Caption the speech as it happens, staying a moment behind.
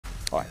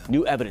All right,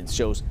 new evidence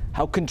shows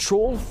how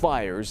controlled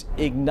fires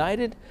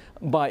ignited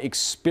by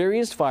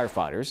experienced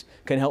firefighters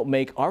can help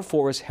make our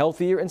forests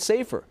healthier and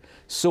safer.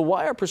 So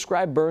why are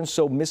prescribed burns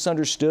so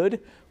misunderstood?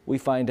 We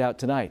find out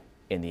tonight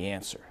in The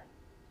Answer.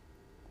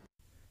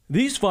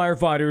 These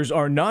firefighters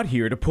are not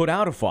here to put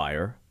out a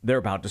fire. They're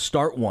about to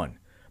start one,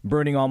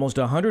 burning almost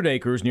 100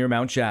 acres near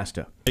Mount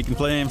Shasta. Making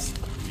flames.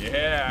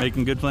 Yeah.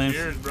 Making good flames.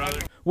 Cheers, brother.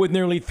 With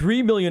nearly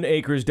 3 million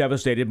acres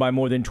devastated by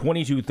more than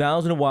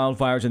 22,000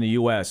 wildfires in the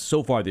U.S.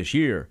 so far this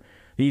year,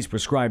 these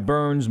prescribed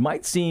burns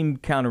might seem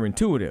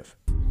counterintuitive.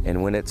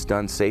 And when it's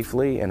done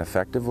safely and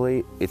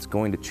effectively, it's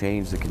going to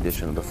change the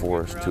condition of the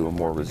forest to a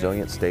more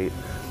resilient state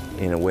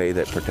in a way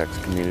that protects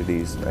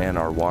communities and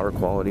our water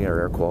quality, our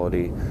air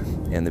quality,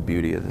 and the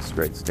beauty of this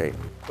great state.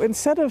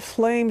 Instead of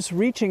flames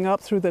reaching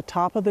up through the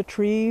top of the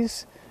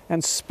trees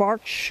and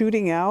sparks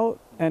shooting out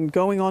and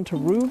going onto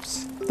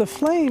roofs, the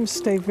flames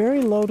stay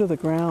very low to the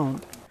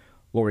ground.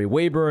 Lori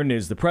Wayburn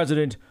is the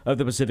president of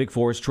the Pacific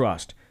Forest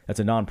Trust. That's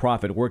a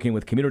nonprofit working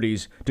with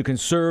communities to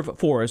conserve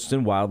forests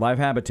and wildlife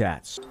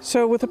habitats.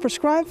 So with a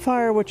prescribed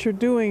fire, what you're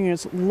doing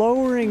is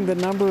lowering the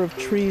number of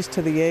trees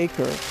to the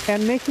acre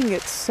and making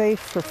it safe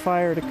for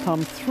fire to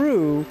come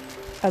through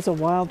as a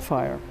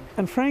wildfire.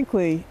 And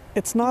frankly,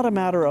 it's not a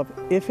matter of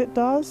if it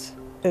does,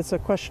 it's a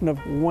question of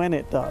when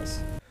it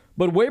does.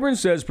 But Wayburn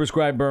says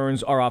prescribed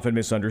burns are often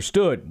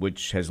misunderstood,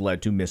 which has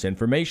led to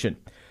misinformation.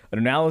 An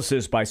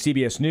analysis by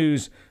CBS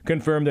News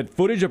confirmed that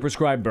footage of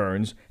prescribed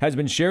burns has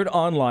been shared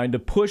online to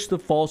push the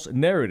false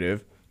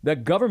narrative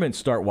that governments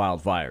start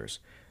wildfires.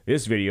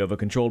 This video of a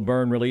controlled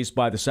burn released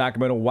by the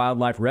Sacramento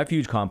Wildlife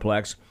Refuge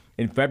Complex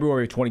in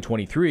February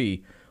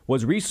 2023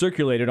 was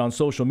recirculated on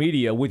social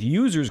media, with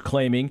users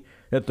claiming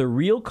that the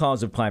real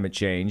cause of climate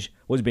change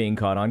was being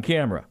caught on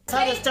camera.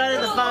 How they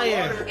started the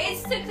fire.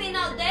 It's to clean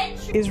out dead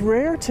trees. Is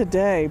rare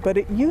today, but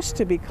it used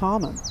to be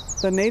common.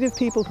 The native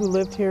people who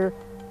lived here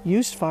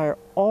used fire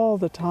all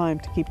the time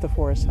to keep the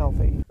forest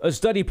healthy. A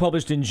study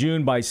published in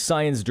June by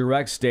Science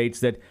Direct states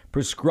that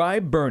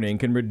prescribed burning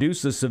can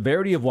reduce the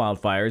severity of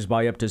wildfires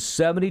by up to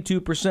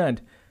 72%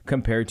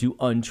 compared to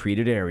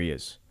untreated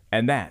areas.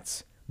 And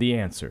that's The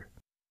Answer.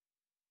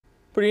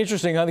 Pretty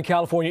interesting, huh? The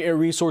California Air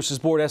Resources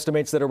Board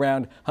estimates that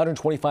around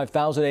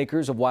 125,000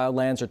 acres of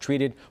wildlands are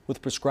treated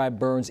with prescribed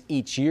burns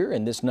each year,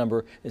 and this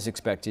number is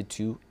expected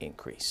to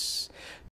increase.